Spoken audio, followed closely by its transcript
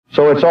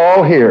So it's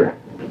all here.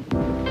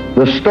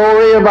 The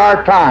story of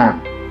our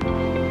time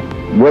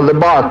with the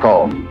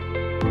Barkov.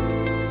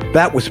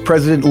 That was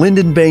President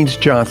Lyndon Baines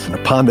Johnson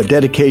upon the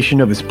dedication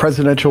of his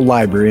presidential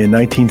library in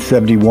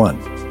 1971.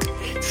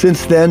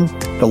 Since then,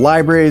 the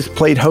library has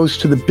played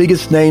host to the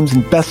biggest names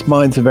and best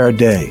minds of our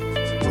day,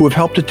 who have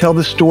helped to tell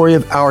the story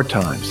of our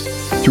times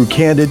through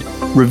candid,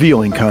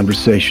 revealing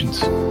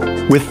conversations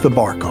with the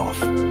Barkov.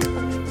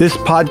 This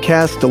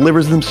podcast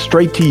delivers them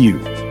straight to you.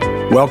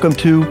 Welcome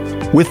to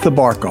With the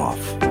Barkov.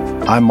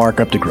 I'm Mark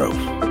Updegrove.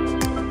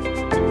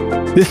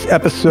 This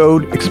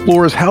episode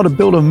explores how to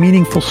build a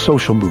meaningful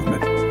social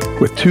movement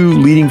with two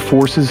leading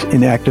forces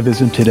in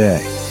activism today.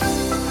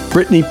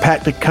 Brittany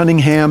Patnick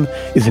Cunningham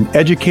is an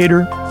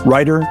educator,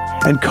 writer,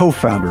 and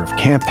co-founder of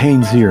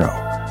Campaign Zero,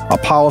 a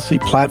policy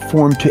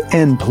platform to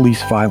end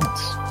police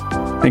violence.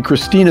 And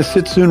Cristina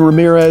Citzoon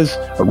Ramirez,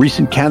 a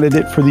recent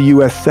candidate for the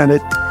U.S.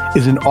 Senate,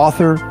 is an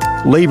author,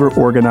 labor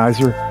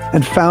organizer,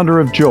 and founder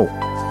of JOLT,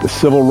 the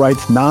civil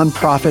rights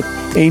nonprofit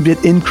aimed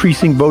at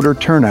increasing voter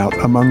turnout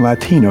among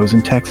Latinos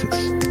in Texas.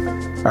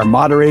 Our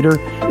moderator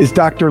is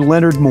Dr.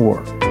 Leonard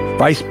Moore,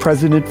 Vice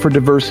President for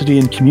Diversity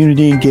and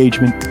Community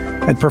Engagement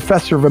and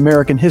Professor of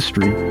American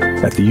History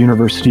at the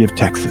University of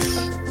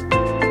Texas.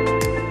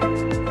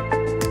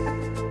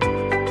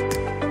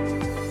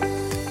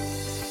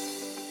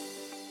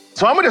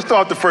 So I'm going to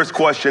start the first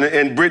question,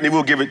 and Brittany,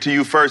 we'll give it to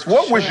you first.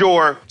 What was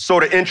your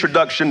sort of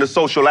introduction to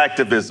social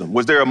activism?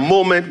 Was there a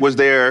moment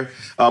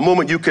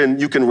you can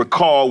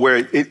recall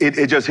where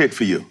it just hit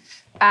for you?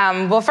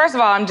 Well, first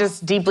of all, I'm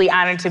just deeply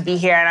honored to be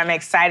here, and I'm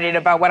excited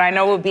about what I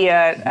know will be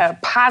a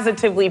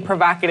positively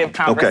provocative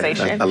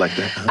conversation. Okay, I like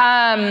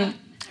that.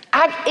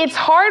 It's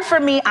hard for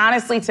me,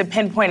 honestly, to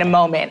pinpoint a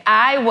moment.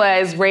 I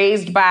was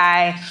raised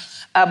by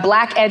a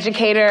Black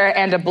educator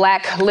and a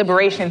Black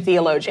liberation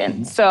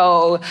theologian.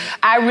 So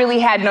I really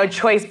had no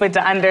choice but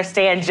to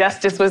understand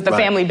justice was the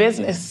family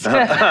business.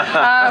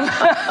 My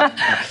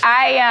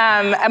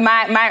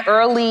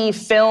early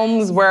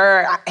films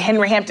were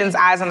Henry Hampton's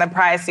Eyes on the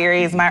Prize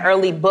series. My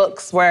early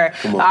books were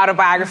the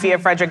autobiography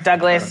of Frederick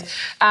Douglass.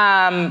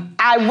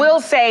 I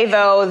will say,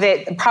 though,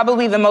 that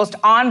probably the most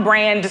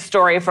on-brand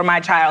story for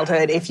my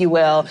childhood, if you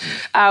will,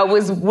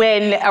 was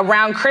when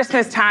around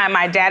Christmas time,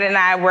 my dad and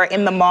I were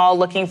in the mall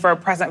looking for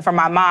a present for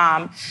my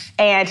mom,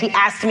 and he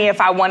asked me if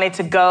I wanted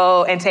to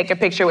go and take a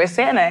picture with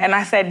Santa, and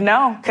I said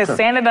no, because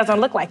Santa doesn't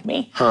look like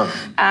me.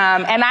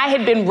 And I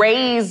had been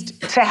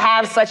raised to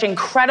have such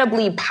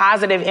incredibly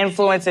positive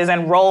influences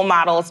and role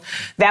models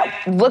that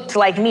looked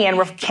like me and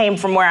came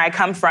from where I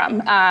come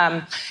from.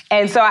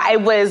 And so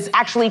it was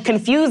actually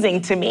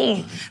confusing to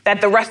me that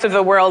the rest of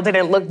the world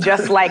didn't look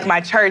just like my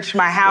church,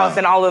 my house,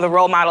 and all of the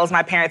role models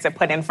my parents had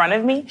put in front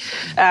of me.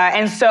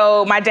 And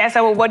so my dad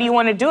said, well, what do you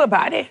want to do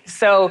about it?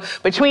 So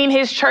between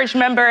his church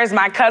members,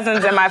 my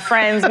cousins, and my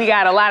friends, we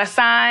got a lot of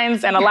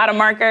signs and a lot of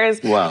markers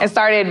and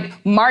started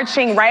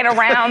marching right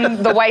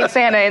around the white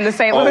Santa in the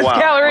St. Louis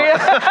Galleria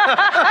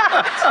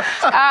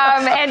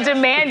and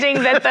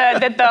demanding that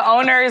the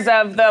owners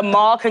of the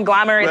mall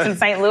conglomerates in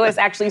St. Louis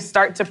actually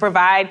start to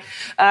provide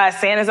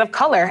Santas of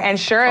color. And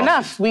sure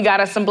enough, we got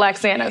us some Black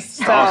Santas.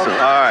 So. Awesome. All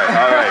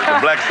right.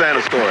 The Black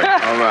Santa story.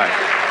 All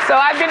right. So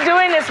I've been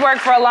doing this work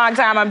for a long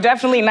time. I'm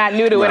definitely not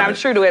new to it. I'm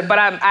true to it. But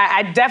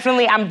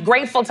I'm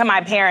grateful to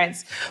my parents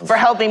for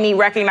helping me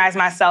recognize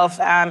myself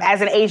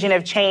as an agent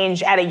of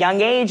change at a young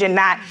age and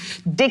not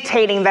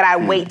dictating that I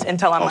wait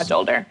until I'm much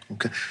older.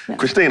 Okay. Yeah.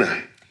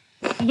 Christina.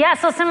 Yeah,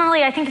 so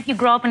similarly, I think if you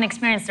grow up and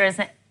experience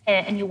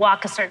and you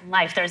walk a certain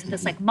life, there's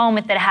this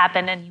moment that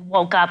happened and you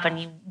woke up and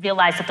you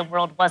realized that the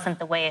world wasn't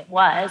the way it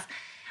was,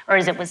 or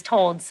as it was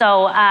told.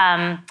 So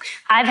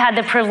I've had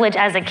the privilege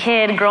as a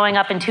kid growing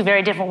up in two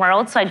very different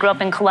worlds. So I grew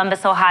up in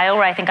Columbus, Ohio,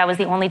 where I think I was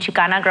the only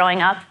Chicana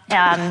growing up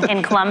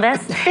in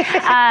Columbus.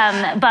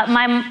 But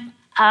my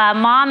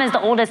mom is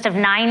the oldest of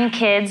 9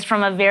 kids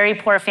from a very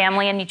poor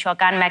family in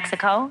Michoacan,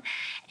 Mexico.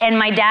 And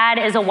my dad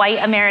is a white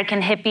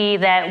American hippie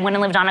that went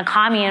and lived on a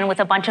commune with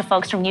a bunch of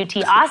folks from UT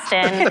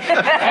Austin in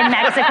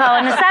Mexico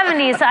in the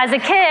 70s. So as a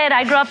kid,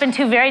 I grew up in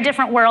two very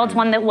different worlds,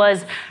 one that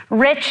was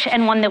rich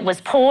and one that was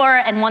poor,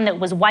 and one that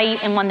was white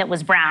and one that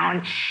was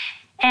brown.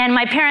 And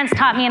my parents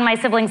taught me and my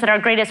siblings that our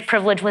greatest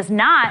privilege was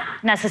not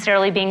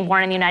necessarily being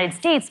born in the United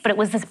States, but it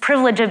was this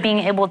privilege of being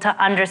able to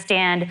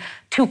understand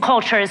 2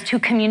 cultures, 2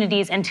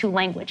 communities, and 2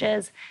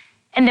 languages.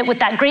 And that with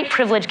that great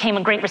privilege came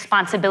a great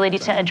responsibility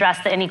to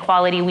address the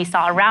inequality we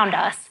saw around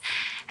us.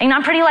 And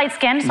I'm pretty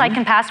light-skinned, so I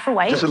can pass for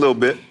white. Just a little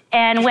bit.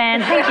 And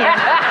thank you.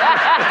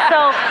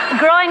 So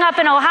growing up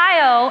in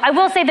Ohio, I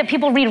will say that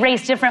people read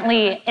race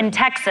differently in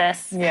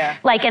Texas. Yeah.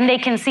 And they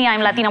can see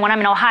I'm Latina. When I'm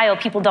in Ohio,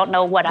 people don't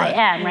know what I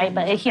am, right?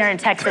 But here in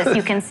Texas,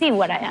 you can see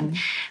what I am.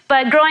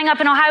 But growing up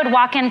in Ohio, I would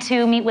walk in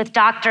to meet with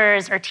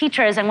doctors or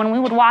teachers, and when we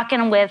would walk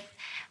in with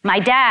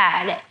my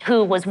dad,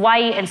 who was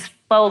white and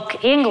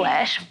spoke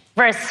English,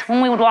 versus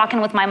when we would walk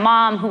in with my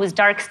mom, who was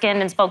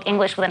dark-skinned and spoke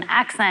English with an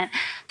accent,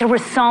 there were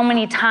so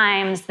many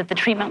times that the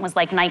treatment was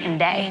like night and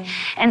day.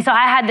 And so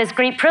I had this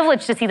great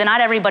privilege to see that not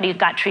everybody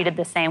got treated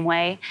the same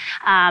way,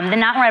 that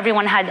not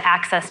everyone had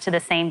access to the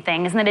same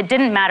things, and that it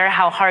didn't matter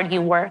how hard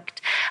you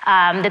worked,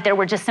 that there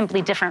were just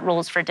simply different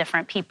rules for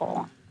different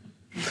people.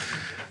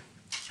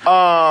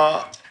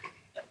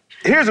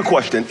 Here's a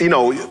question. You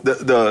know,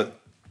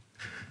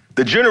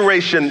 the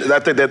generation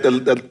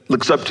that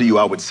looks up to you,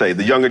 I would say,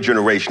 the younger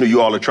generation who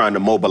you all are trying to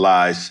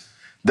mobilize,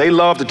 they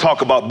love to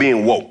talk about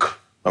being woke,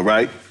 all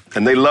right?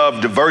 And they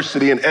love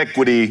diversity and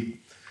equity.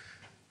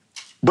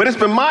 But it's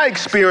been my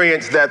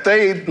experience that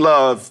they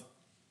love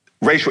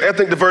racial,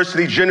 ethnic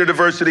diversity, gender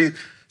diversity,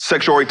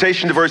 sexual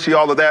orientation diversity,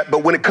 all of that.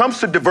 But when it comes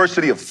to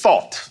diversity of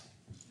thought,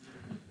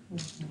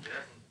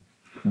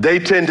 they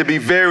tend to be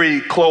very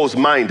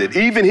closed-minded.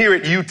 Even here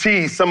at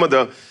UT, some of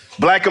the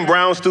Black and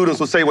brown students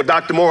will say, well,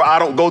 Dr. Moore, I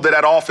don't go to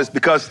that office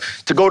because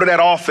to go to that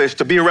office,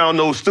 to be around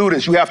those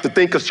students, you have to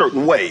think a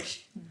certain way.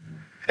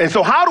 And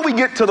so how do we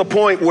get to the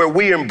point where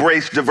we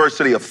embrace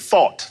diversity of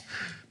thought?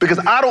 Because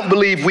I don't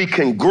believe we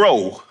can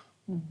grow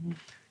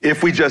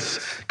if we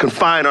just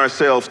confine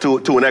ourselves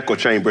to an echo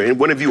chamber. And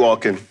one of you all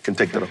can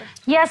take that up.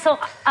 Yeah, so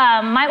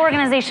my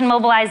organization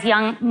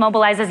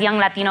mobilizes young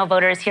Latino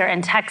voters here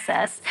in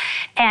Texas.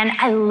 And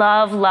I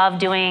love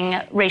doing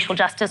racial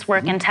justice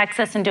work in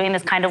Texas and doing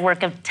this kind of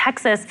work of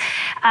Texas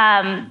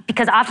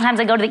because oftentimes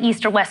I go to the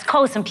East or West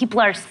Coast and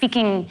people are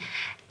speaking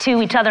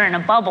to each other in a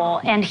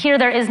bubble. And here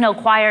there is no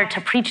choir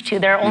to preach to.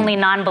 There are only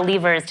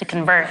non-believers to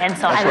convert. And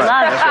so I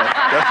love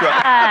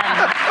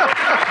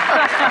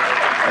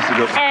That's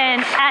right.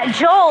 And at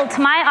Jolt,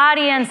 my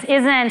audience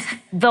isn't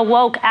the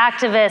woke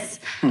activist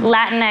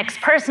Latinx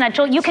person. At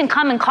Jolt, you can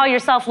come and call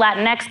yourself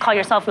Latinx, call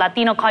yourself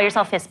Latino, call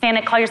yourself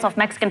Hispanic, call yourself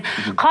Mexican,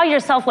 call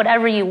yourself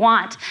whatever you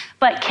want,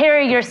 but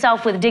carry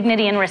yourself with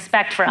dignity and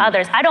respect for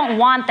others. I don't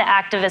want the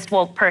activist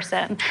woke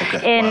person.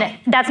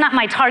 That's not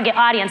my target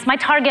audience. My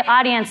target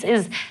audience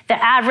is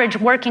the average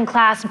working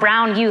class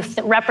brown youth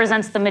that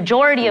represents the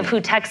majority of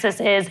who Texas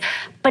is,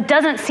 but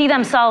doesn't see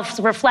themselves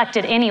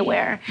reflected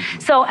anywhere.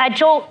 So at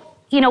Jolt,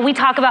 you know, we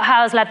talk about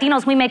how as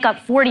Latinos, we make up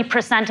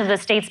 40% of the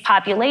state's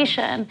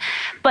population,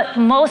 but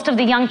most of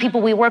the young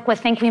people we work with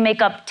think we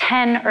make up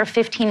 10 or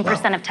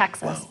 15% of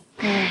Texas.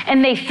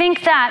 And they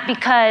think that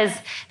because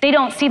they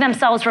don't see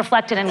themselves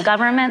reflected in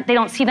government, they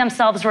don't see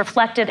themselves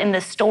reflected in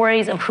the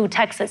stories of who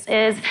Texas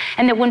is,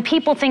 and that when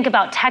people think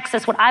about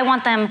Texas, what I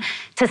want them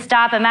to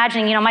stop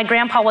imagining, you know, my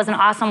grandpa was an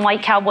awesome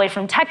white cowboy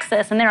from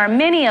Texas, and there are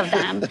many of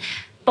them,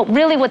 but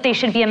really what they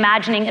should be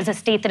imagining is a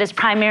state that is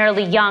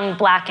primarily young,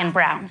 Black, and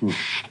brown.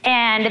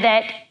 And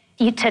that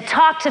to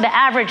talk to the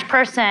average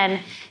person,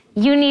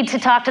 you need to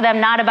talk to them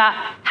not about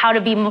how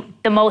to be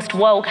the most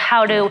woke,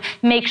 how to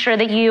make sure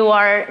that you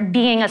are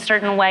being a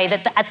certain way,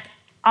 that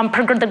on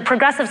the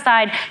progressive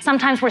side,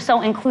 sometimes we're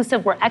so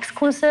inclusive, we're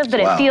exclusive, that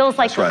it feels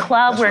like a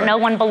club where no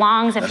one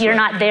belongs if you're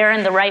not there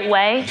in the right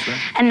way.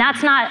 And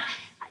that's not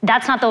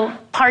the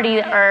party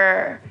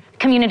or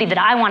community that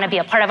I want to be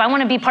a part of. I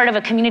want to be part of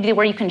a community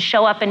where you can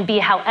show up and be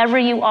however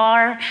you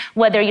are,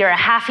 whether you're a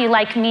halfie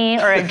like me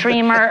or a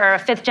dreamer or a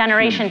fifth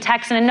generation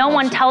Texan, and no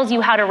one tells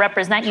you how to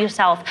represent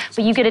yourself,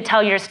 but you get to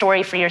tell your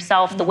story for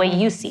yourself the way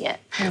you see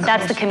it.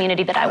 That's the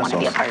community that I want to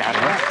be a part of.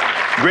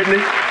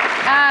 Brittany?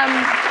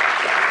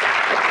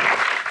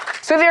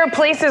 So there are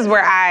places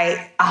where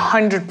I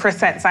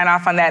 100% sign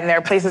off on that, and there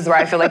are places where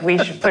I feel like we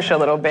should push a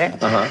little bit,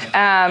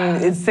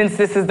 since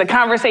this is the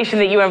conversation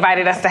that you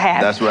invited us to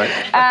have. That's right.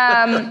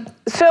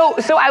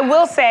 So I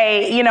will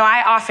say, you know,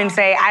 I often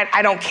say,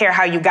 I don't care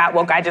how you got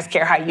woke, I just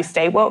care how you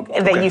stay woke,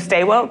 that you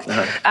stay woke.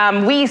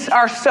 We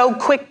are so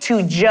quick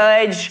to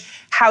judge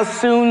how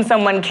soon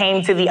someone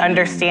came to the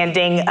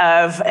understanding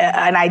of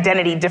an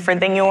identity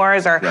different than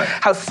yours, or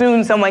how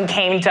soon someone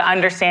came to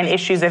understand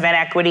issues of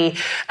inequity.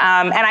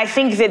 And I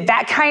think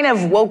that kind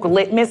of woke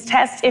litmus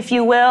test, if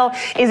you will,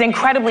 is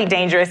incredibly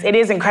dangerous. It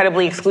is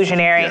incredibly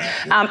exclusionary.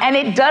 And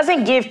it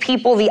doesn't give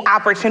people the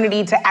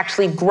opportunity to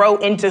actually grow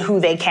into who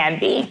they can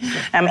be.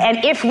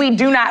 And if we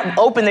do not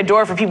open the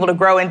door for people to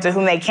grow into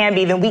whom they can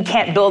be, then we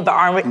can't build the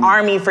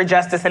army for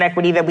justice and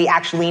equity that we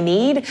actually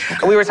need.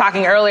 We were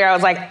talking earlier, I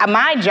was like,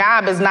 my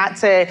job is not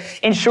to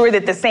ensure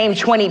that the same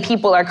 20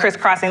 people are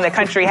crisscrossing the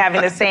country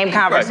having the same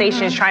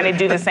conversations, trying to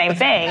do the same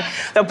thing.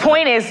 The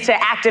point is to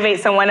activate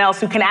someone else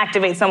who can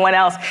activate someone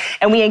else,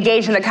 and we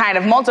engage in the kind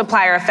of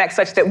multiplier effect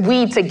such that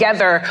we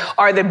together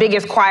are the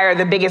biggest choir,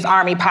 the biggest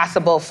army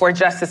possible for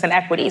justice and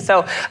equity.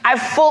 So I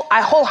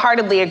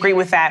wholeheartedly agree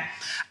with that.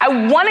 I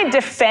want to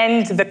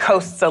defend the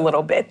coasts a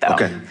little bit, though.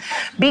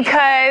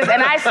 Because,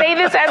 and I say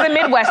this as a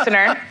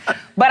Midwesterner,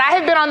 but I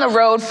have been on the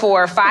road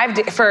for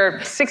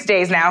 6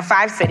 days now,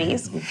 5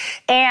 cities.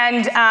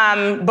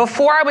 And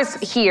before I was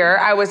here,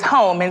 I was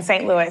home in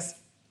St. Louis.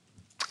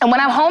 And when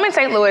I'm home in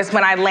St. Louis,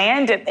 when I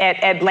land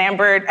at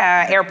Lambert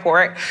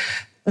Airport,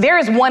 there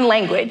is one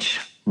language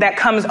that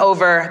comes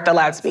over the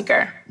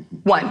loudspeaker.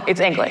 One, it's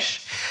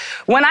English.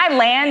 When I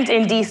land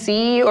in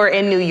DC or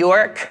in New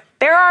York,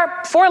 there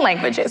are 4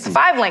 languages,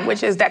 5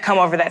 languages that come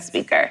over that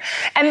speaker.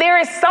 And there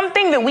is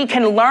something that we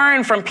can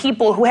learn from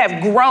people who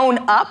have grown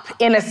up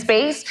in a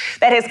space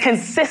that has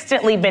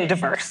consistently been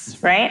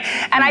diverse, right?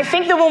 And I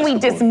think that when we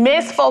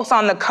dismiss folks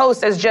on the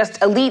coast as just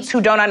elites who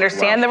don't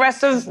understand the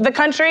rest of the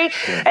country,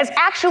 it's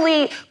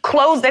actually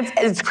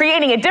it's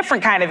creating a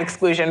different kind of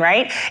exclusion,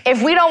 right?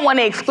 If we don't want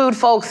to exclude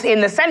folks in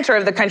the center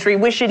of the country,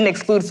 we shouldn't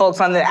exclude folks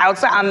on the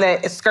outside, on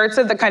the skirts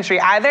of the country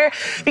either,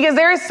 because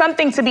there is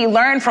something to be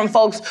learned from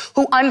folks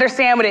who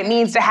understand what it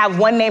means to have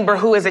one neighbor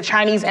who is a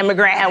Chinese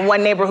immigrant and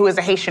one neighbor who is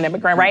a Haitian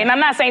immigrant, right? And I'm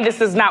not saying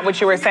this is not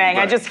what you were saying.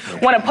 I just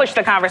want to push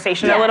the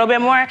conversation a little bit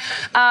more.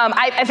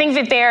 I think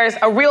that there's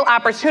a real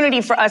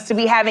opportunity for us to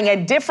be having a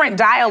different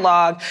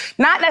dialogue,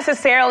 not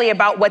necessarily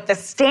about what the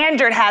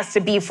standard has to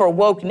be for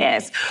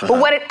wokeness, but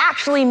what it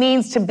actually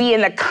means to be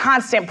in the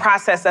constant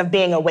process of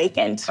being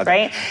awakened,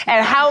 right?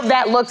 And how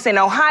that looks in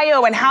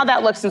Ohio and how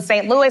that looks in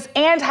St. Louis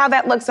and how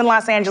that looks in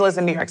Los Angeles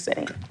and New York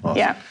City. Awesome.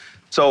 Yeah.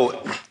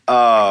 So,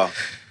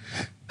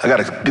 I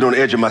gotta get on the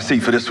edge of my seat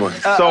for this one.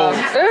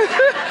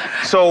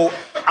 So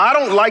I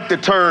don't like the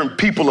term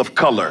people of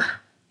color.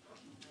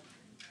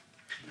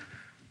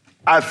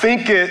 I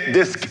think it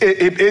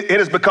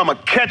has become a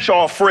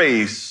catch-all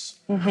phrase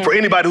for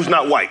anybody who's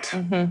not white.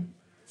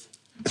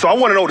 So I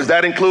wanna know, does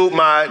that include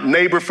my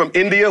neighbor from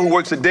India who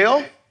works at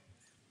Dell?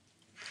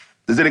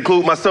 Does it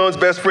include my son's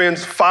best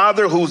friend's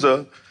father who's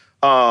a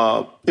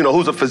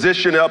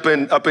physician up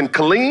in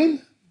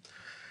Killeen?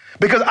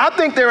 Because I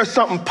think there is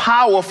something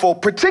powerful,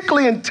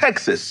 particularly in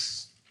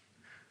Texas,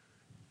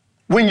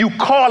 when you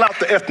call out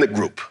the ethnic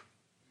group.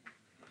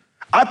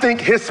 I think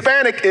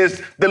Hispanic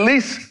is the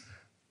least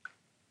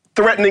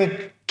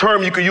threatening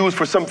term you could use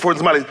for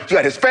somebody. You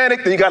got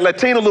Hispanic, then you got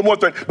Latino, a little more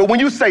threatening. But when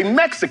you say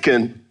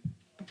Mexican,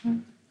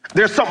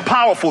 there's something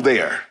powerful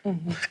there.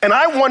 And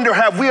I wonder,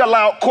 have we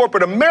allowed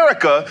corporate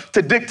America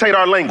to dictate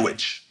our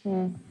language?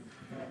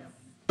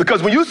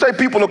 Because when you say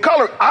people of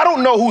color, I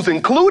don't know who's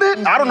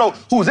included, I don't know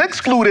who's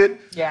excluded.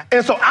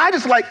 And so I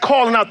just like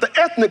calling out the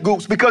ethnic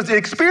groups because the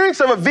experience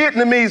of a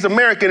Vietnamese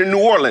American in New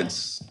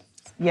Orleans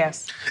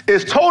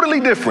is totally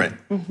different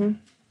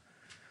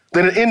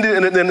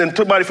than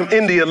somebody from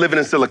India living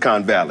in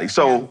Silicon Valley.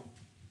 So,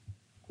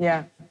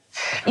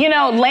 you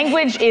know,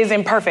 language is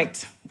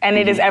imperfect. And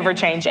it is ever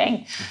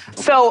changing.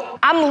 So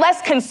I'm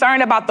less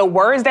concerned about the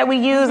words that we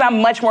use.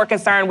 I'm much more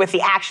concerned with the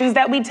actions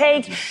that we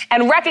take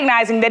and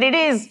recognizing that it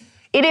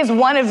is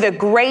one of the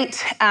great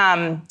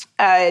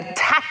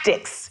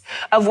tactics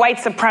of white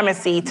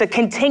supremacy to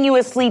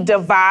continuously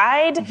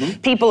divide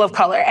people of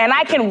color. And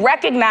I can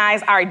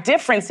recognize our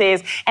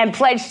differences and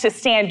pledge to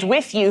stand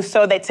with you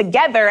so that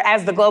together,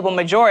 as the global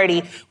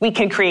majority, we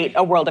can create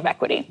a world of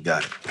equity.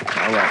 Got it.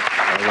 All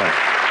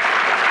right.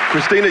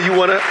 Christina, you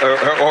want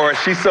to, or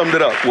she summed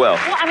it up well?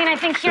 Well, I mean, I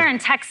think here in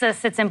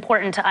Texas, it's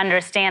important to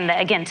understand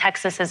that, again,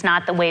 Texas is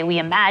not the way we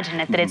imagine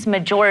it, that it's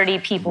majority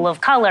people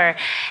of color.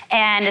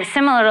 And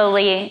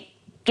similarly,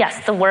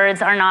 yes, the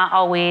words are not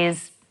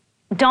always,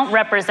 don't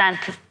represent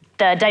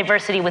the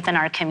diversity within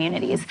our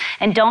communities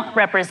and don't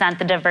represent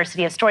the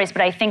diversity of stories.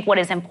 But I think what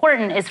is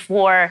important is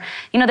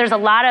there's a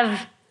lot of,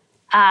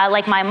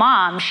 like my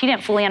mom, she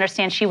didn't fully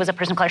understand she was a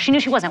person of color. She knew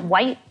she wasn't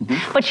white,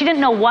 but she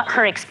didn't know what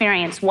her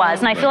experience was.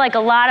 And I feel like a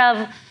lot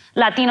of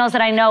Latinos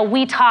that I know,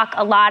 we talk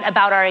a lot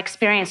about our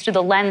experience through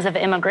the lens of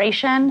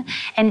immigration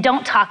and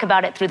don't talk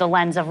about it through the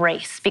lens of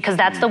race, because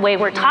that's the way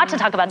we're taught to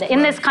talk about it.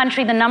 In this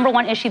country, the number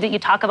one issue that you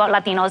talk about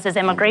Latinos is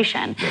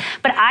immigration.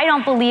 But I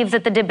don't believe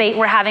that the debate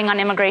we're having on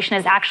immigration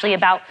is actually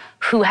about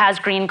who has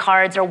green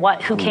cards or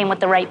who came with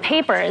the right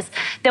papers.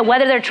 That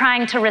whether they're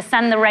trying to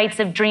rescind the rights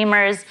of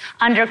dreamers,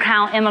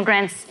 undercount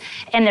immigrants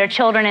and their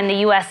children in the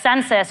US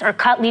Census, or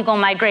cut legal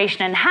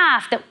migration in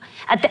half, that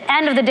at the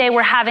end of the day,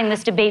 we're having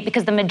this debate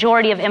because the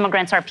majority of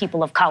immigrants are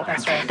people of color.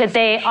 Right. That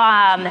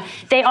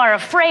they are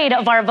afraid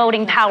of our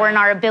voting power and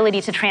our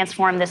ability to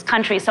transform this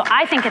country. So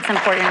I think it's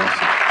important.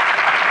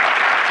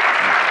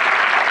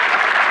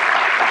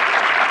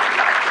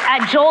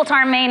 At Jolt,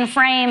 our main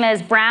frame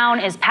is brown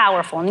is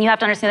powerful. And you have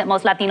to understand that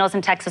most Latinos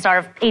in Texas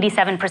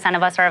 87%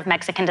 of us are of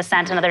Mexican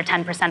descent, another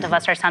 10% of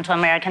us are Central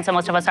American, so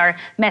most of us are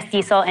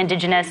mestizo,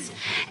 indigenous,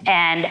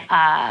 and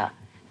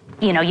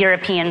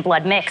European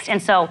blood mixed.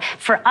 And so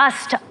for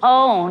us to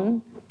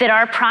own that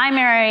our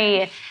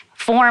primary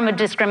form of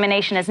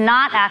discrimination is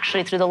not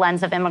actually through the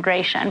lens of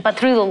immigration, but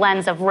through the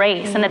lens of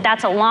race, and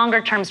that's a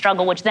longer term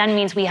struggle, which then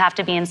means we have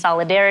to be in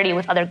solidarity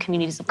with other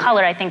communities of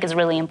color, I think is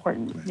really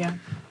important. Yeah.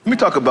 Let me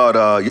talk about,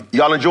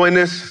 y'all enjoying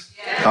this?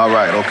 Yeah. All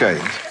right, okay.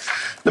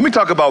 Let me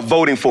talk about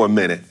voting for a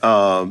minute.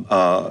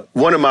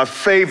 One of my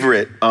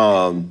favorite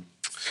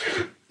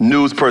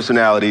news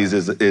personalities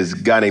is a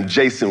guy named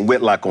Jason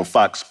Whitlock on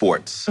Fox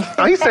Sports.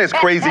 Now, he says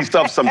crazy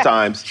stuff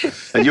sometimes,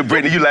 and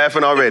Brittany, you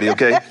laughing already,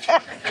 okay?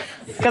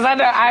 Because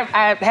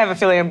I have a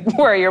feeling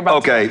where you're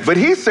about to. Okay, but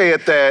he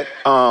said that,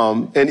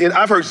 and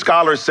I've heard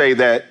scholars say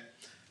that,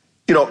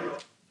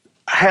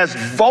 has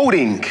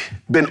voting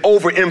been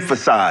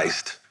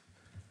overemphasized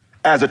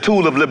as a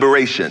tool of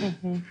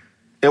liberation?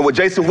 And what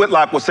Jason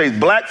Whitlock will say is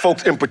black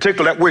folks in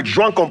particular, that we're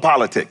drunk on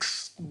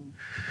politics.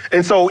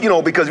 And so,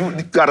 because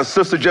we got a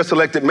sister just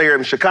elected mayor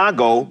in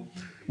Chicago,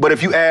 but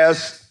if you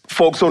ask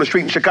folks on the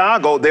street in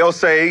Chicago, they'll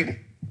say,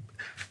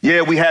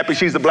 yeah, we happy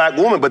she's a black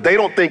woman, but they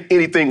don't think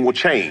anything will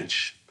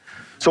change.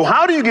 So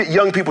how do you get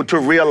young people to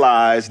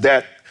realize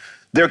that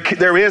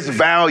there is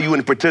value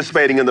in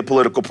participating in the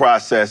political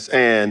process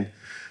and,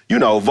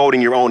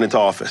 voting your own into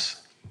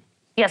office?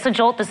 Yeah, so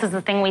Jolt, this is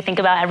the thing we think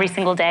about every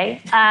single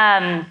day.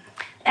 And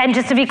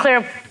just to be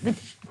clear,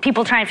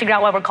 people try and figure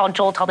out why we're called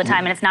Jolt all the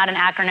time, and it's not an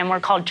acronym. We're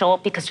called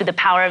Jolt because through the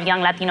power of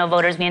young Latino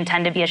voters, we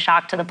intend to be a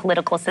shock to the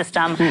political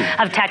system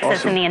of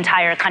Texas and the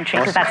entire country,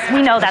 because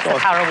we know that's the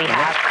power we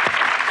have.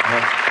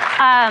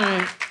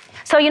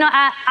 So,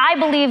 I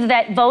believe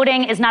that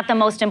voting is not the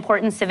most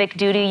important civic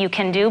duty you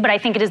can do, but I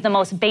think it is the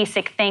most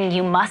basic thing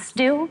you must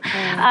do.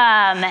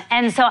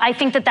 And so I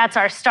think that that's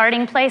our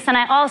starting place. And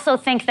I also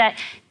think that,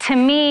 to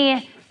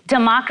me,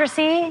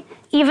 democracy,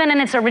 even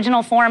in its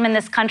original form in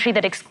this country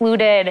that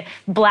excluded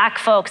black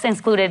folks,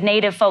 excluded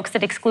native folks,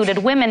 that excluded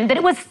women, that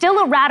it was still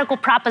a radical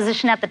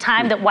proposition at the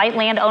time that white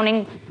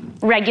land-owning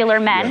regular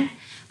men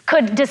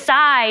could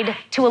decide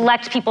to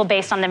elect people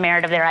based on the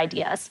merit of their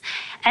ideas.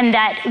 And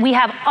that we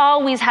have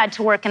always had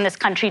to work in this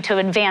country to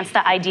advance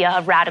the idea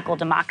of radical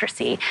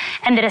democracy.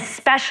 And that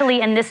especially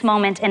in this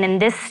moment and in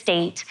this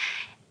state,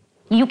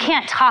 you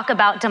can't talk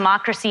about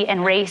democracy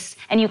and race,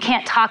 and you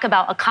can't talk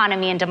about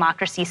economy and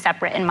democracy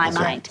separate in my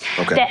mind.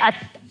 Okay.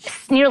 That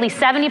nearly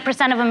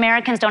 70% of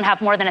Americans don't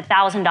have more than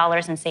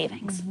 $1,000 in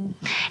savings.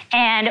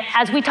 And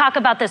as we talk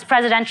about this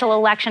presidential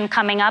election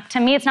coming up, to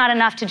me, it's not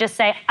enough to just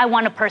say, I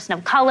want a person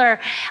of color,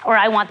 or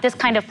I want this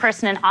kind of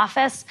person in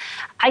office.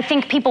 I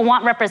think people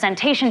want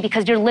representation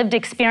because your lived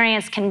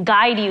experience can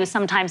guide you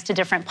sometimes to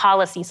different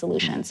policy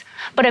solutions.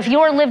 But if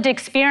your lived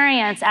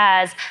experience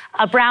as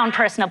a brown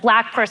person, a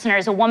black person, or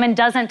as a woman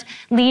doesn't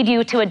lead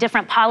you to a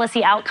different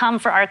policy outcome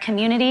for our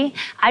community,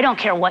 I don't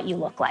care what you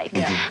look like.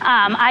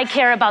 I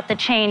care about the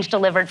change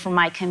delivered for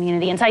my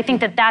community. And so I think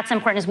that that's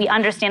important, as we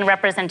understand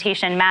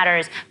representation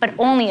matters, but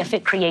only if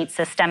it creates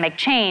systemic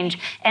change.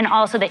 And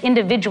also that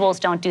individuals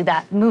don't do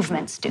that,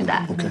 movements do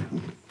that.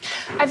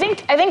 I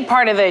think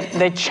part of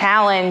the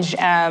challenge,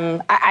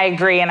 I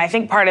agree, and I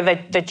think part of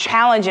the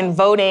challenge in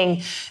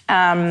voting,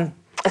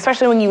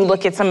 especially when you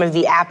look at some of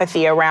the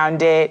apathy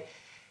around it,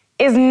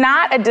 is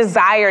not a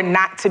desire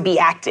not to be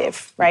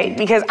active, right?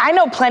 Because I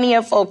know plenty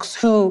of folks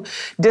who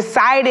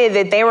decided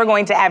that they were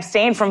going to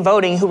abstain from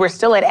voting, who were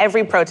still at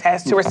every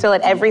protest, who were still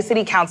at every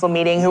city council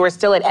meeting, who were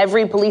still at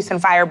every police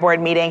and fire board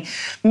meeting,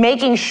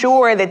 making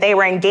sure that they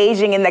were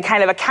engaging in the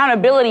kind of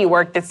accountability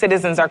work that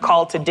citizens are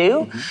called to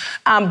do.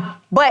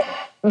 But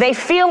they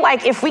feel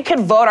like if we could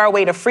vote our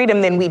way to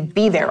freedom, then we'd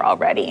be there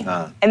already.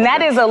 And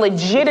that is a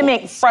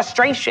legitimate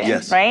frustration,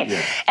 right?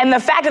 Yes. And the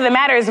fact of the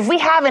matter is, if we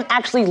haven't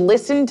actually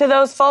listened to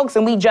those folks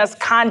and we just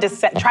try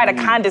to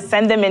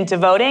condescend them into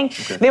voting,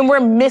 then we're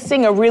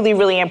missing a really,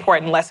 really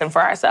important lesson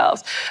for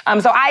ourselves.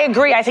 So I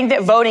agree. I think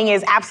that voting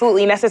is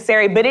absolutely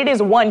necessary, but it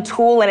is one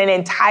tool in an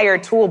entire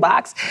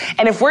toolbox.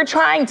 And if we're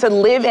trying to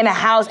live in a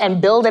house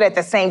and build it at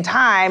the same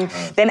time,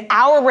 then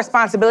our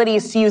responsibility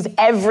is to use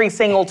every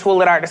single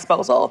tool at our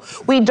disposal.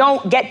 We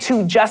don't get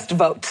to just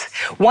vote.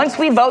 Once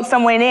we vote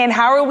someone in,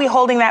 how are we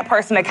holding that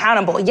person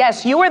accountable?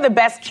 Yes, you are the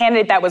best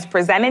candidate that was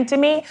presented to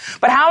me,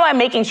 but how am I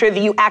making sure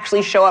that you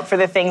actually show up for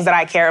the things that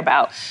I care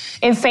about?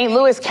 In St.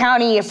 Louis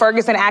County,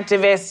 Ferguson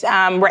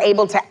activists were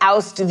able to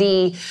oust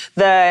the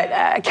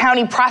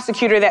county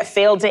prosecutor that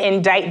failed to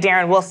indict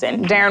Darren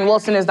Wilson. Darren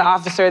Wilson is the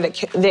officer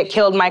that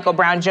killed Michael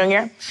Brown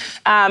Jr.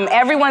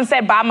 Everyone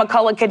said Bob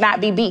McCullough could not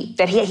be beat,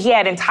 that he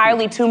had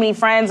entirely too many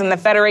friends in the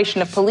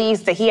Federation of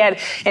Police, that he had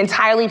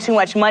entirely too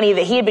much money,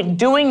 that he had been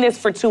doing this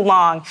for too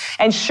long.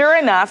 And sure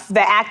enough,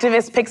 the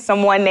activists picked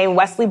someone named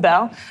Wesley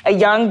Bell, a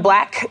young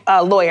black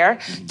lawyer,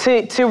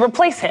 to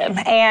replace him.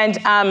 And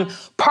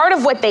part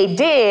of what they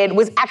did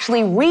was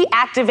actually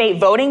reactivate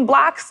voting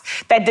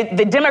blocks that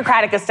the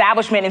Democratic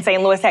establishment in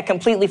St. Louis had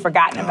completely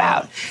forgotten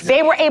about.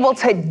 They were able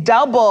to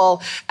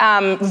double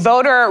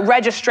voter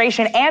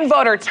registration and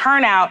voter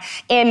turnout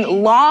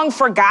in long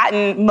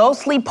forgotten,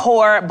 mostly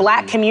poor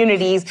black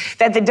communities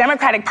that the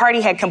Democratic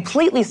Party had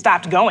completely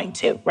stopped going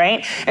to,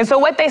 right? And so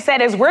what they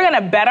said is, we're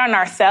gonna bet on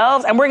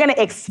ourselves and we're gonna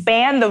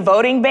expand the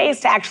voting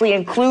base to actually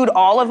include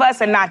all of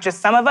us and not just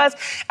some of us,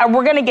 and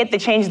we're gonna get the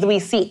change that we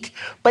seek.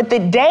 But the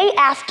day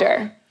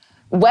after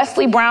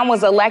Wesley Brown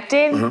was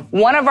elected,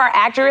 one of our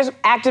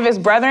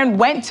activist brethren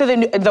went to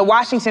the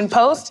Washington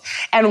Post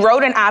and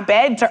wrote an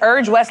op-ed to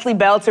urge Wesley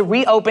Bell to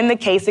reopen the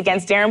case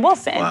against Darren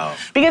Wilson.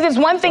 Because it's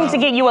one thing to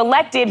get you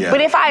elected,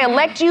 but if I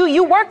elect you,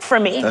 you work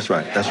for me. That's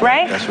right.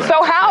 Right?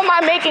 So how am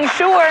I making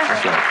sure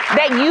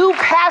that you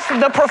pass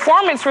the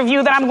performance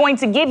review that I'm going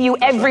to give you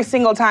every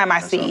single time I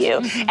see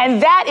you?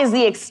 And that is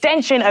the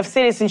extension of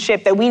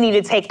citizenship that we need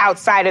to take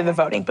outside of the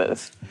voting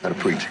booth. Gotta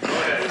preach.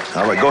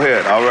 All right, go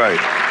ahead. All right.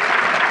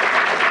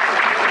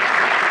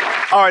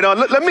 All right,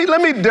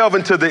 let me delve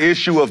into the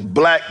issue of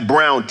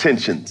black-brown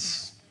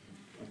tensions.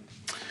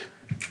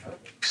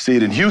 You see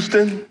it in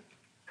Houston, you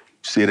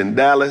see it in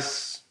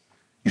Dallas,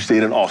 you see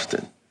it in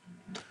Austin.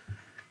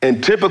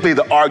 And typically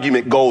the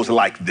argument goes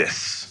like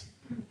this.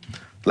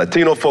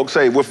 Latino folks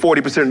say, we're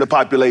 40% of the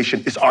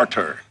population, it's our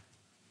turn.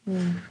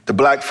 The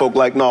black folk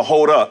like, no,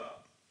 hold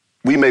up.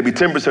 We may be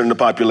 10% of the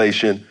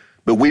population,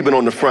 but we've been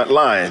on the front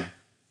line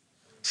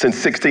since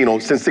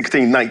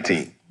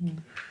 1619.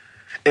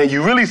 And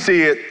you really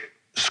see it,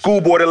 school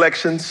board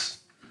elections,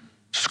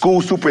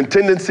 school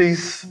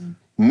superintendencies,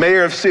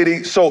 mayor of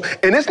city. So,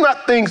 and it's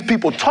not things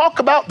people talk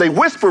about, they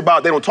whisper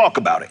about, they don't talk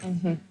about it.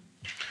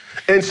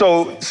 And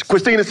so,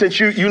 Christina, since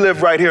you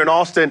live right here in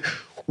Austin,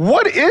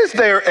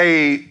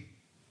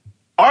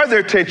 are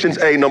there tensions,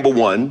 number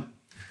one,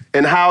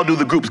 and how do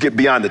the groups get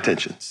beyond the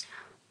tensions?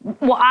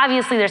 Well,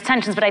 obviously there's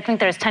tensions, but I think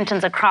there's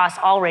tensions across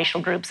all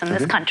racial groups in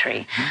this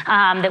country,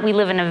 that we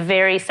live in a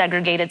very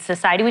segregated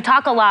society. We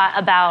talk a lot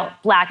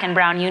about black and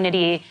brown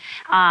unity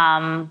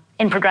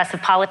in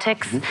progressive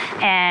politics.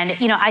 And,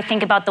 I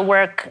think about the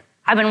work,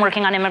 I've been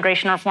working on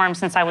immigration reform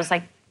since I was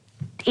like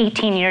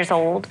 18 years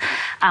old,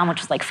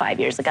 which was like 5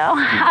 years ago.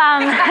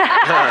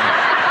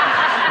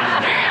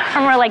 Or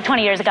more like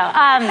 20 years ago.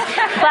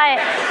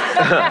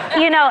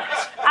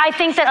 I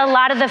think that a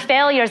lot of the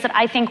failures that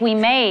I think we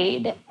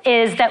made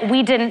is that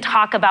we didn't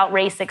talk about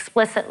race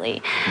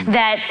explicitly,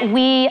 that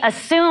we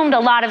assumed a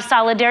lot of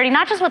solidarity,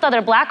 not just with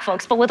other black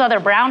folks, but with other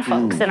brown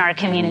folks in our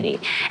community.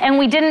 And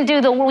we didn't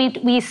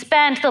we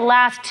spent the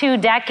last 2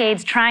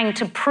 decades trying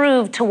to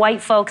prove to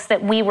white folks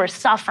that we were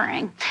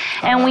suffering.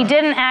 And we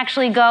didn't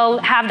actually go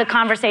have the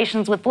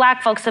conversations with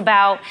black folks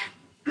about,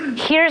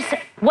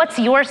 what's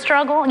your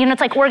struggle?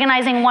 It's like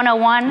organizing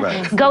 101.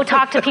 Right. Go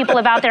talk to people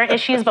about their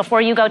issues before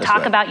you go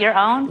talk about your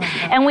own.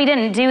 And we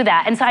didn't do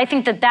that. And so I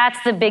think that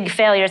that's the big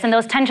failures. And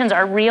those tensions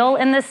are real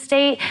in this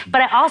state.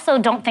 But I also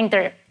don't think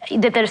that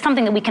there's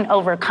something that we can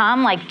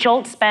overcome. Like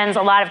Jolt spends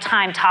a lot of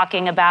time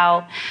talking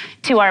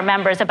to our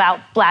members about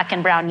black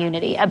and brown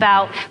unity.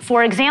 About,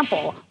 for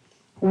example,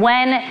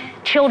 when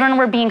children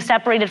were being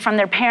separated from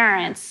their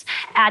parents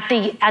at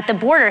the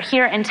border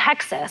here in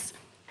Texas,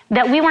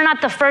 that we were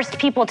not the first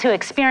people to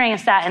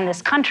experience that in this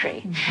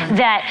country.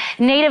 That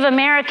Native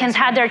Americans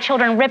had their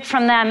children ripped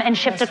from them and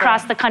shipped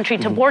across the country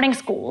to boarding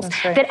schools.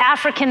 That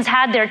Africans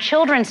had their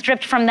children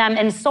stripped from them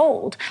and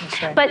sold.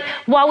 But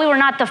while we were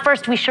not the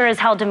first, we sure as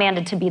hell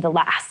demanded to be the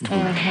last.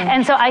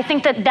 And so I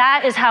think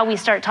that is how we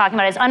start talking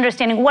about it, is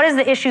understanding what is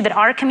the issue that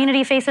our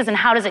community faces and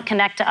how does it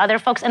connect to other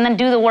folks, and then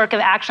do the work of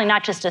actually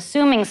not just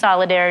assuming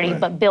solidarity,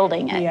 but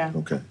building it. Yeah.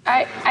 Okay.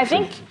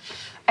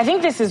 I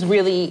think this is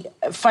really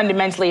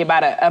fundamentally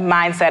about a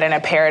mindset and a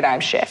paradigm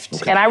shift.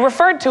 Okay. And I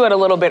referred to it a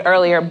little bit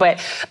earlier, but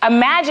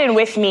imagine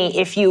with me,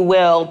 if you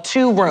will,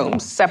 2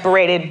 rooms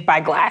separated by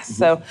glass.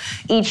 So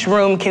each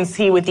room can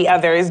see what the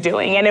other is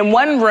doing. And in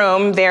one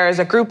room, there's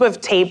a group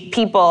of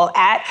people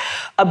at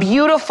a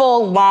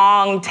beautiful,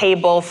 long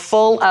table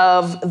full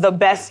of the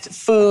best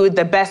food,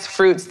 the best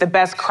fruits, the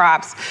best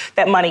crops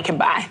that money can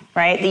buy,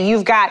 right?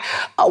 You've got,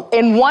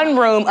 in one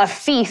room, a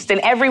feast, and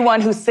everyone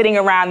who's sitting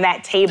around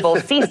that table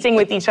feasting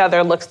with each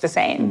other looks the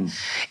same.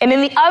 And in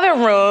the other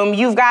room,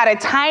 you've got a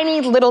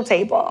tiny little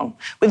table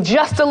with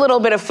just a little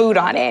bit of food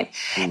on it,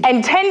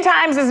 and 10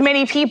 times as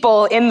many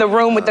people in the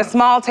room with the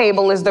small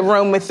table as the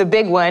room with the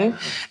big one.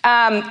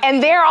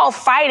 And they're all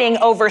fighting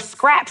over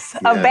scraps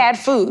of bad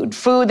food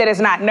that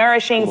is not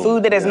nourishing,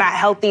 food that is not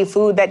healthy,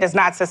 food that does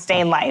not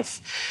sustain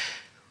life.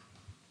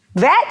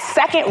 That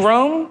second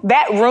room,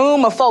 that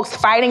room of folks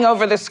fighting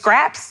over the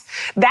scraps,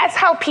 that's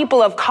how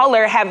people of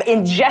color have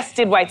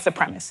ingested white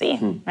supremacy,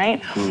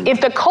 right?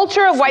 If the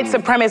culture of white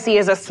supremacy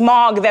is a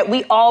smog that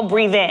we all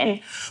breathe in,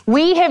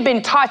 we have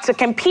been taught to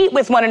compete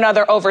with one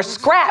another over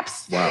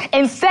scraps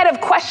instead of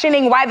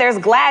questioning why there's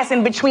glass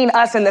in between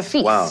us and the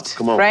feast,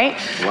 right?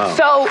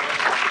 So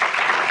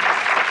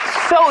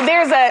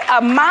there's a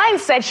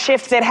mindset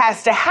shift that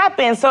has to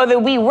happen so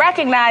that we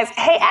recognize,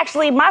 hey,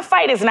 actually, my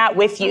fight is not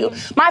with you.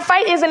 My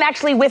fight isn't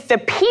actually with the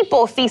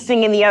people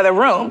feasting in the other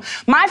room.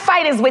 My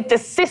fight is with the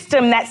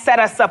system that set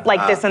us up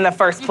like this in the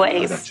first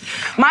place.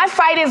 My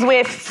fight is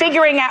with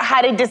figuring out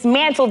how to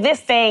dismantle this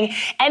thing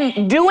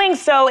and doing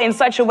so in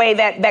such a way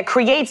that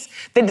creates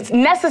the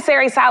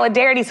necessary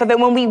solidarity so that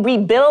when we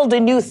rebuild a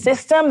new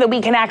system, that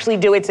we can actually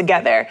do it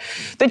together.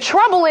 The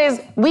trouble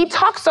is, we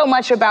talk so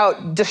much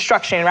about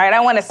destruction, right? I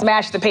want to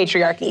smash the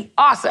patriarchy.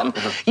 Awesome.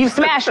 You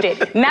smashed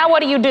it. Now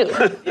what do you do,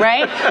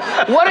 right?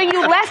 What are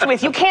you left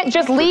with? You can't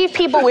just leave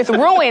people with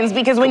ruins,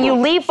 because when you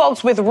leave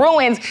folks with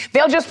ruins,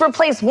 they'll just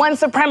replace one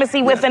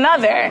supremacy with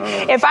another.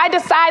 If I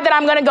decide that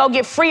I'm going to go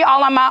get free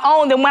all on my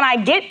own, then when I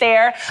get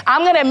there,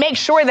 I'm going to make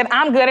sure that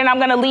I'm good and I'm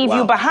going to leave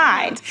you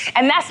behind.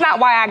 And that's not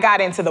why I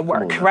got into the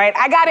work, right?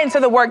 I got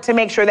into the work to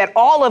make sure that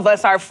all of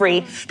us are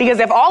free, because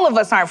if all of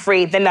us aren't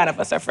free, then none of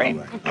us are free.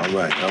 All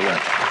right.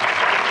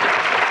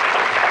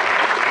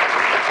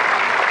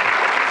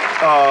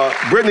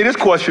 Brittany, this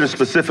question is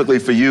specifically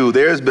for you.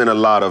 There's been a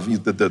lot of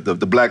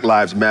the Black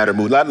Lives Matter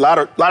movement, a lot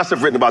of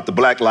stuff written about the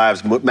Black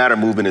Lives Matter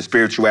movement and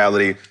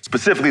spirituality,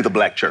 specifically the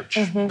Black church.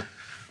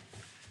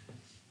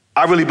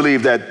 I really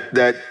believe that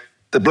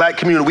the Black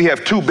community, we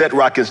have 2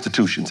 bedrock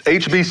institutions,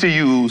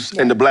 HBCUs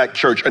and the Black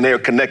church, and they are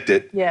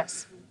connected.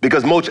 Yes.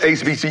 because most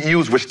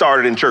HBCUs were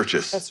started in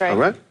churches. That's right. All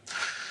right?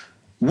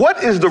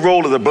 What is the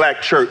role of the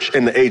Black church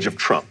in the age of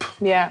Trump?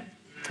 Yeah.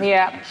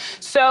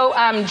 So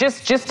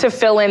just to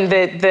fill in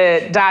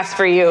the dots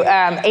for you,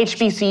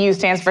 HBCU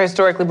stands for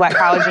Historically Black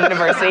College and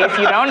University, if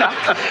you don't know,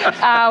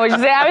 which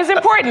is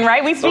important,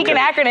 right? We speak in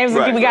acronyms,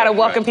 and we got to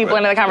welcome people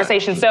into the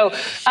conversation. So,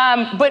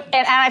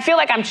 and I feel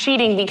like I'm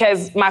cheating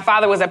because my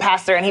father was a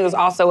pastor and he was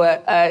also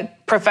a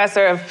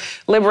professor of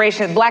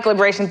Black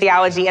liberation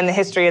theology and the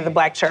history of the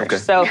Black church.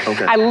 So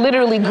I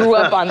literally grew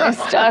up on this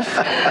stuff.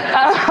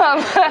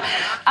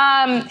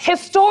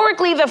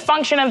 Historically, the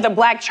function of the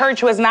Black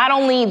church was not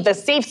only the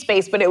safe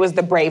space, but it was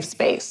the brave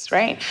space,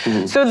 right?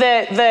 Mm-hmm. So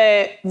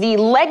the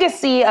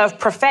legacy of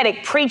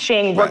prophetic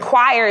preaching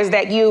requires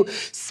that you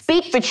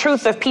speak the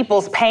truth of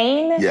people's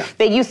pain,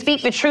 that you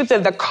speak the truth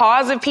of the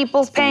cause of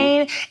people's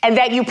pain, and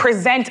that you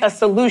present a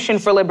solution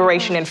for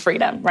liberation and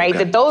freedom, right?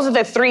 That those are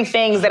the three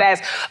things that as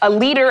a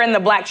leader in the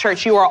Black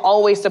church, you are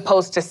always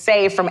supposed to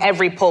say from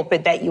every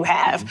pulpit that you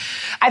have.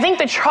 I think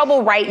the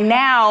trouble right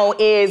now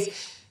is,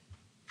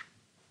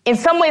 in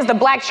some ways, the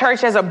Black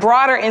church as a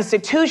broader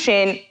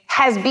institution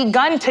has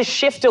begun to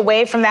shift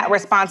away from that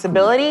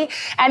responsibility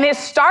and has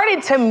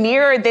started to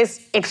mirror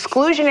this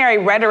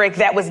exclusionary rhetoric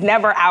that was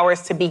never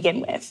ours to begin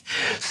with.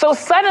 So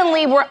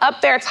suddenly we're up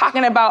there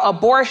talking about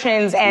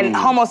abortions and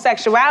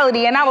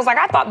homosexuality, and I was like,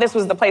 I thought this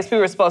was the place we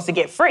were supposed to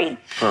get free.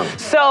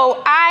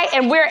 So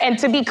and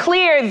to be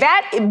clear,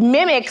 that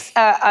mimics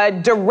a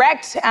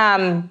direct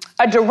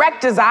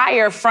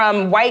desire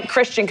from white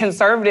Christian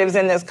conservatives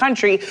in this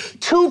country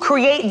to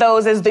create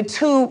those as the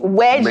two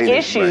wedge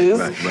issues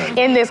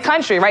in this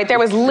country, right? There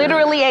was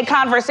literally a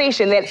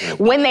conversation that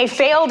when they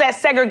failed at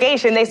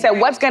segregation, they said,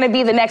 what's going to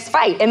be the next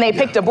fight? And they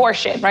picked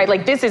abortion, right?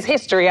 Like, this is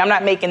history. I'm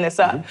not making this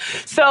up.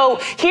 So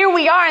here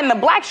we are in the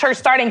Black church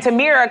starting to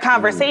mirror a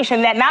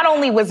conversation that not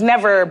only was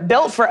never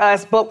built for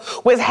us, but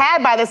was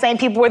had by the same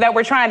people that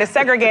were trying to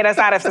segregate us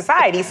out of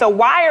society. So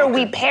why are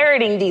we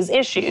parroting these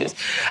issues?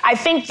 I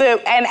think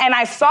and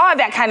I saw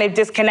that kind of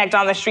disconnect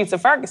on the streets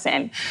of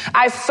Ferguson.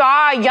 I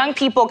saw young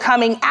people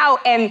coming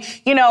out, and,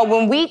 you know,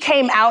 when we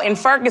came out in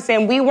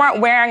Ferguson, we weren't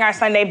wearing our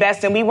Sunday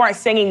best and we weren't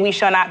singing "We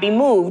Shall Not Be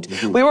Moved."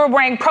 We were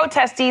wearing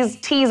protest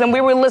tees and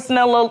we were listening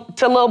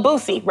to Lil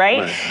Boosie,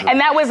 right? And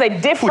that was a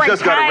different Who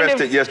just got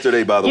arrested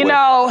yesterday, by the way. You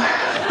know,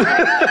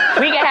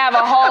 we can have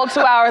a whole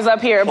 2 hours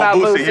up here about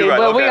Boosie,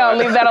 but we're gonna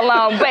leave that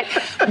alone. But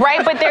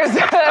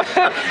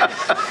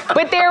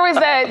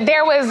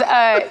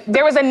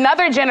there was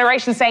another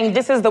generation saying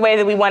this is the way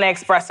that we want to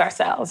express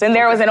ourselves, and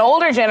there was an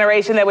older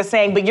generation that was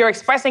saying, but you're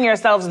expressing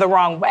yourselves the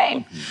wrong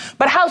way.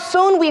 But how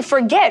soon we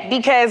forget,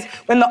 because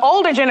when the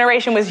older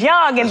generation was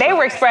young and they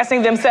were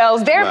expressing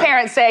themselves, their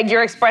parents said,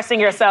 you're expressing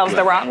yourselves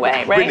the wrong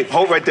way, right? Brittany,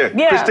 hold right there.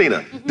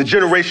 Christina, the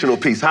generational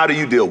piece, how do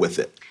you deal with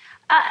it?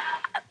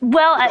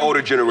 The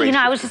older generation. You know,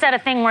 I was just at a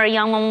thing where a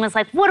young woman was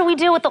like, what do we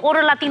do with the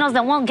older Latinos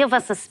that won't give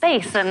us a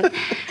space? And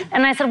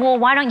I said, well,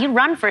 why don't you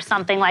run for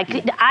something? Like,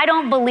 I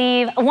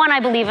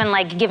believe in,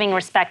 like, giving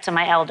respect to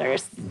my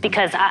elders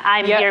because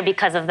I'm here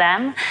because of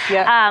them.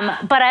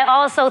 But I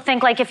also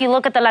think, like, if you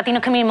look at the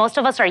Latino community, most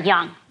of us are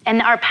young. And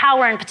our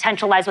power and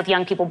potential lies with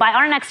young people. By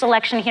our next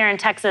election here in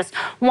Texas,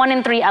 1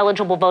 in 3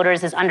 eligible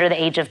voters is under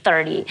the age of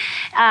 30.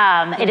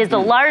 It is the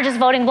largest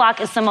voting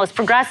bloc. It's the most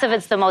progressive.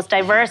 It's the most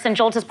diverse. And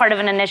JOLT is part of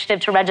an initiative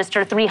to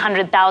register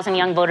 300,000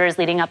 young voters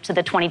leading up to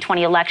the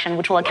 2020 election,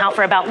 which will account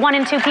for about 1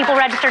 in 2 people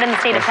registered in the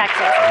state of Texas.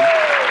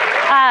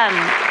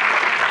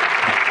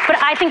 But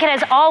I think it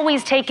has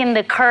always taken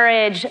the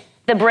courage,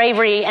 the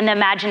bravery, and the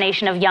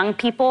imagination of young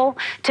people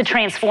to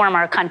transform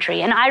our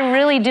country. And I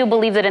really do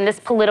believe that in this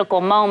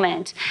political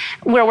moment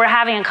where we're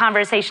having a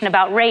conversation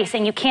about race,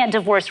 and you can't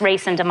divorce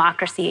race and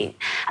democracy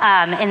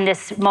in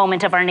this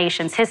moment of our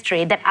nation's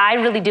history, that I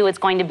really do it's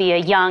going to be a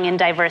young and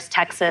diverse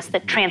Texas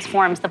that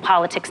transforms the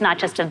politics, not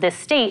just of this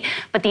state,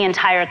 but the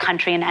entire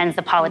country, and ends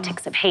the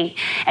politics of hate.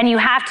 And you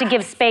have to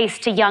give space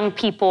to young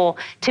people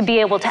to be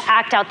able to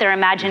act out their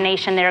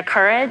imagination, their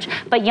courage,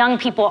 but young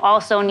people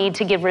also need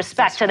to give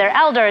respect to their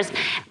elders.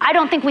 I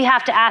don't think we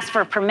have to ask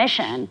for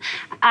permission.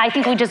 I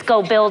think we just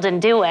go build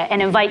and do it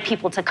and invite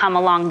people to come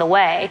along the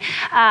way.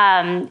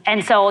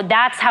 And so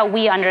that's how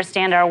we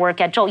understand our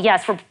work at JOLT.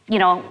 Yes,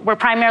 we're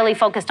primarily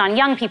focused on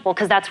young people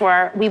because that's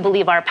where we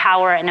believe our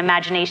power and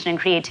imagination and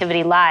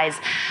creativity lies.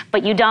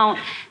 But you don't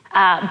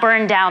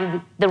burn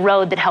down the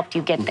road that helped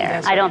you get there.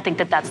 I don't think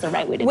that that's the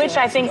right way to do it. Which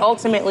I think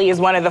ultimately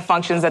is one of the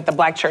functions that the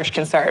Black church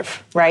can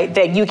serve, right?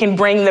 That you can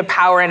bring the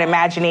power and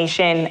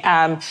imagination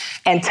and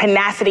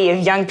tenacity of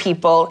young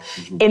people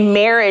in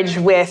marriage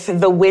with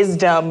the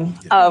wisdom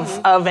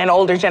of an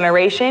older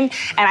generation.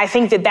 And I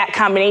think that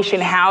combination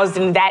housed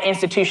in that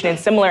institution and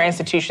similar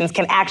institutions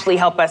can actually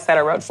help us set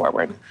a road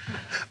forward.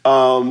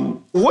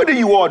 What do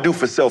you all do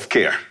for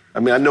self-care? I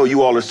mean, I know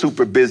you all are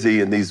super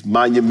busy in this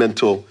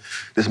monumental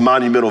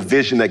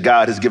vision that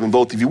God has given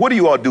both of you. What do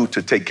you all do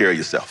to take care of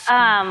yourself?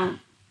 Well,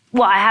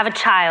 I have a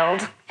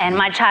child, and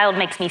my child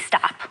makes me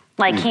stop.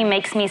 Like, he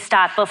makes me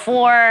stop.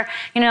 Before,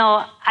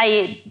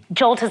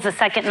 Jolt is the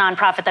second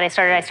nonprofit that I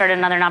started. I started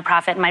another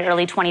nonprofit in my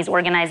early 20s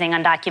organizing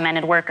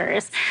undocumented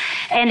workers.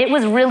 And it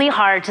was really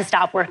hard to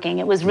stop working.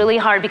 It was really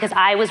hard because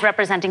I was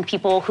representing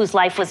people whose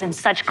life was in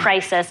such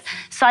crisis,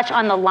 such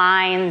on the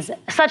lines,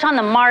 such on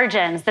the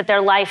margins, that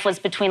their life was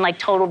between like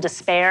total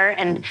despair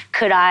and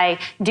could I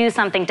do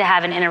something to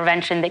have an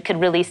intervention that could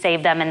really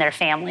save them and their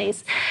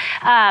families.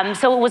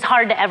 So it was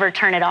hard to ever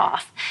turn it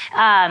off.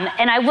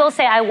 And I will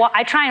say,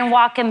 I try and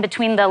walk in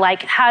between the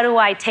like, how do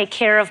I take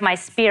care of my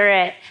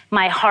spirit,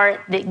 my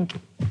heart that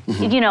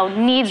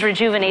needs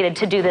rejuvenated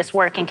to do this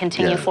work and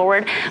continue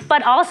forward,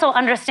 but also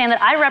understand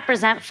that I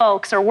represent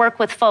folks or work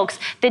with folks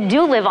that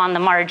do live on the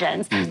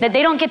margins, that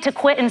they don't get to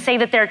quit and say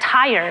that they're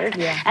tired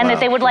and that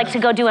they would like to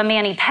go do a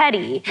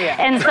mani-pedi.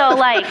 And so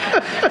I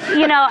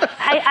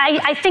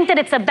think that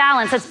it's a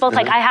balance. It's both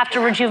like I have to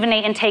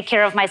rejuvenate and take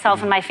care of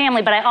myself and my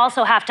family, but I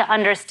also have to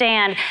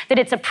understand that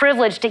it's a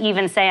privilege to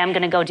even say I'm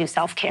going to go do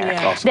self-care.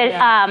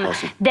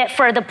 That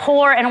for the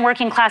poor and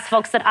working class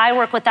folks that I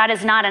work with, that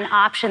is not an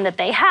option that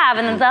they have.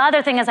 And the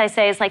other thing, as I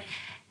say, is like,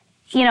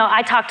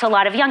 I talk to a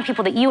lot of young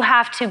people that you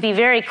have to be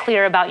very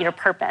clear about your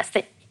purpose.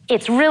 That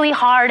it's really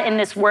hard in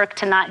this work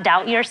to not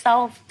doubt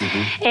yourself.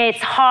 It's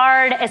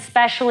hard,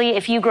 especially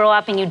if you grow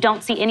up and you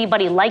don't see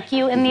anybody like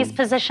you in these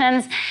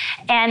positions,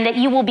 and that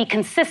you will be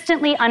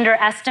consistently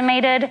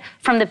underestimated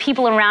from the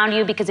people around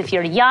you because if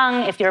you're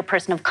young, if you're a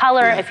person of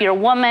color, if you're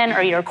a woman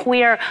or you're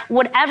queer,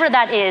 whatever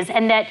that is,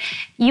 and that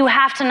you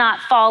have to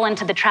not fall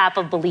into the trap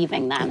of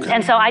believing them.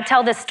 And so I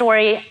tell this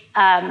story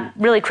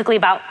really quickly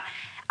about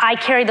I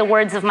carry the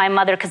words of my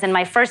mother because in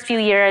my first few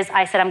years,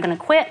 I said, I'm going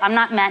to quit. I'm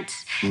not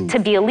meant to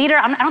be a leader.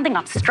 I don't think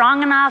I'm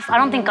strong enough. I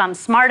don't think I'm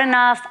smart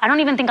enough. I don't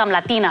even think I'm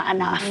Latina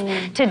enough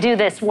to do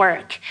this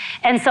work.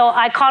 And so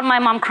I called my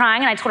mom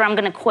crying and I told her I'm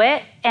going to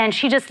quit. And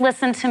she just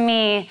listened to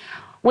me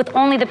with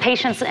only the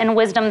patience and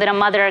wisdom that a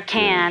mother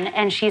can.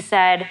 And she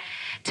said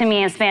to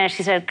me in Spanish,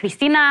 she said,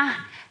 Cristina,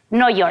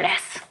 no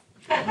llores.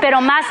 Pero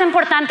más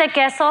importante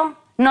que eso,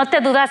 no te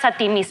dudas a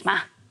ti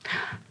misma.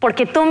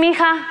 Porque tú,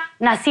 mija,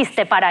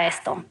 naciste para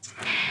esto.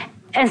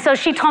 And so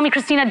she told me,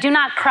 Cristina, do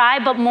not cry,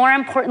 but more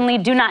importantly,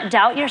 do not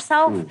doubt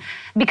yourself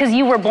because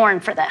you were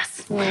born for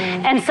this.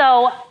 And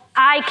so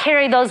I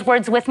carry those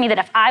words with me that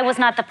if I was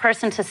not the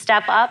person to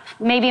step up,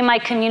 maybe my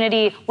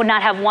community would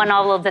not have won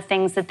all of the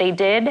things that they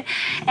did.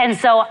 And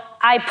so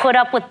I put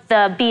up with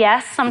the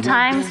BS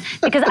sometimes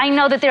because I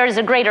know that there is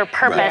a greater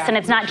purpose and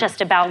it's not just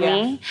about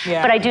me,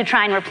 but I do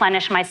try and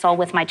replenish my soul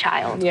with my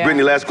child.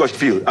 Brittany, last question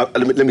for you.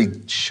 Let me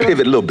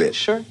pivot a little bit.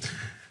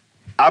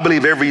 I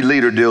believe every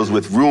leader deals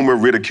with rumor,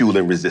 ridicule,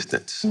 and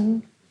resistance.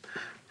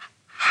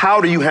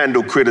 How do you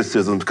handle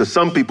criticism? Because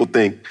some people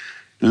think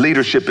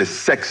leadership is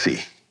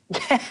sexy. No.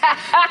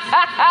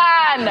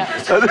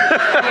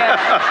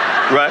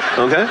 Right?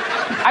 Okay.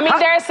 I mean,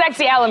 there are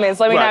sexy elements.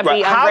 Let me not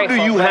be ungrateful. How do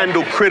you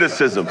handle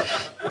criticism,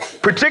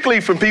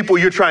 particularly from people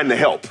you're trying to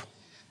help?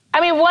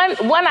 I mean,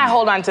 one, I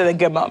hold on to the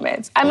good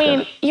moments. I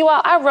mean, you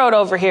all, I rode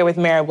over here with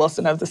Mary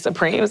Wilson of the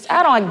Supremes.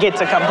 I don't get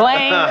to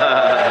complain.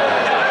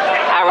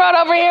 I rode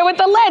over here with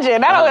the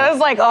legend. It's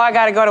like, oh, I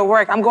gotta go to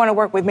work. I'm going to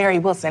work with Mary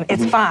Wilson.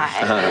 It's fine.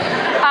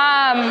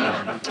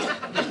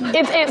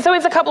 So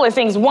it's a couple of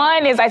things.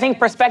 One is I think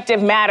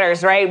perspective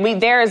matters, right?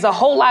 There is a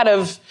whole lot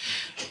of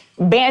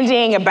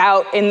bandying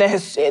about in the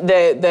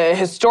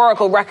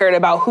historical record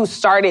about who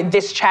started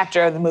this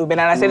chapter of the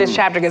movement. And I say this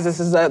chapter because this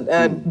is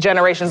a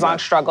generations-long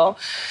struggle.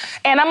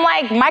 And I'm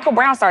like, Michael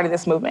Brown started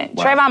this movement.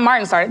 Trayvon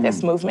Martin started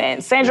this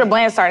movement. Sandra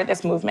Bland started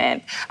this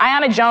movement.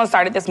 Ayanna Jones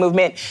started this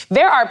movement.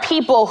 There are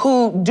people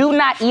who do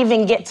not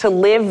even get to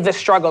live the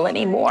struggle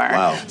anymore.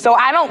 So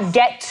I don't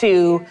get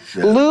to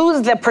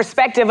lose the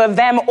perspective of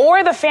them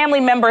or the family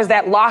members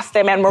that lost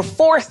them and were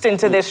forced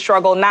into this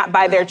struggle, not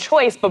by their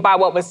choice, but by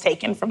what was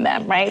taken from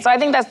them, right? So I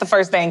think that's the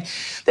first thing.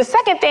 The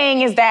second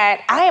thing is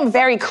that I am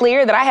very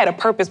clear that I had a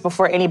purpose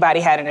before anybody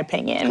had an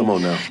opinion. Come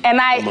on now.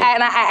 And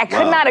I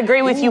could not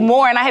agree with you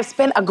more. And I have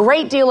spent a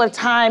great deal of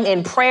time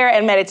in prayer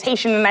and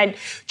meditation, and I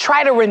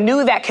try to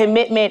renew that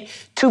commitment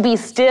to be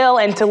still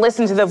and to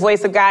listen to the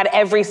voice of God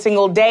every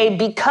single day,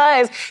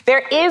 because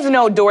there is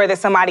no door that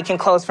somebody can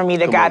close for me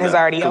that God has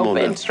already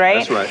opened,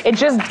 right? That's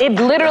right. It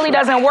literally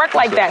doesn't work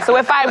like that. So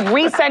if I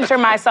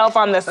recenter myself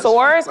on the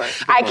source,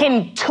 I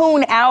can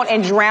tune out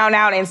and drown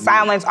out and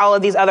silence all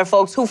of these other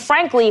folks who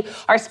frankly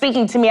are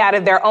speaking to me out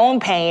of their own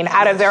pain,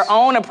 out of their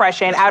own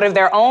oppression, out of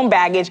their own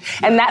baggage,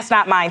 and that's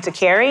not mine to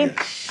carry.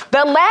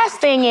 The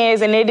last thing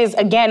is, and it is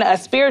again a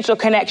spiritual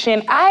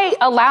connection, I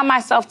allow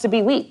myself to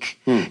be weak.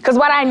 Because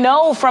what I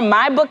know from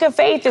my book of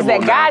faith is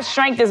that God's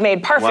strength is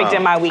made perfect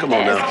in my weakness.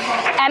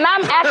 And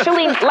I'm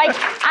actually, like,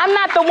 I'm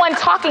not the one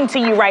talking to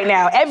you right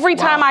now. Every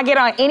time I get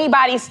on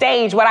anybody's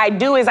stage, what I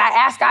do is I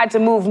ask God to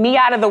move me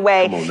out of the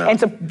way and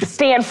to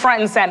stand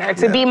front and center,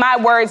 to be my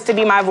words, to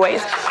be my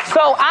voice.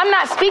 So I'm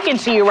not speaking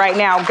to you right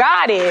now.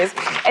 God is.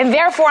 And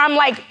therefore, I'm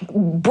like,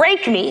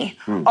 break me,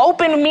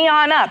 open me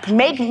on up,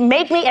 make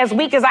me as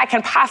weak as I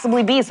can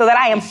possibly be so that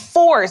I am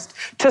forced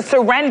to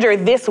surrender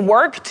this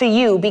work to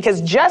you,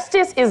 because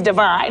justice is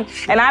divine,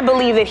 and I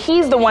believe that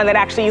he's the one that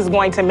actually is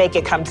going to make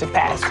it come to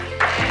pass.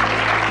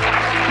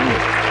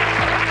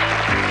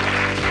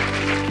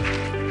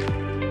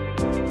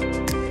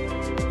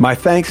 My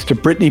thanks to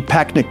Brittany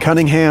Packnett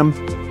Cunningham,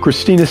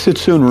 Christina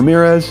Sitsoon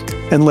Ramirez,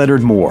 and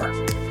Leonard Moore.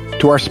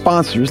 To our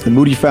sponsors, the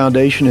Moody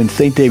Foundation and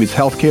St. David's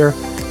Healthcare,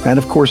 and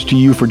of course to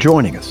you for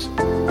joining us.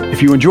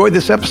 If you enjoyed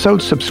this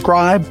episode,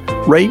 subscribe,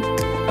 rate,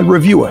 and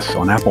review us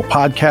on Apple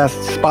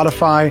Podcasts,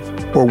 Spotify,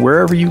 or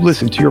wherever you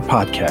listen to your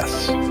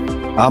podcasts.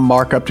 I'm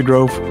Mark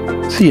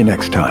Updegrove. See you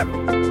next time.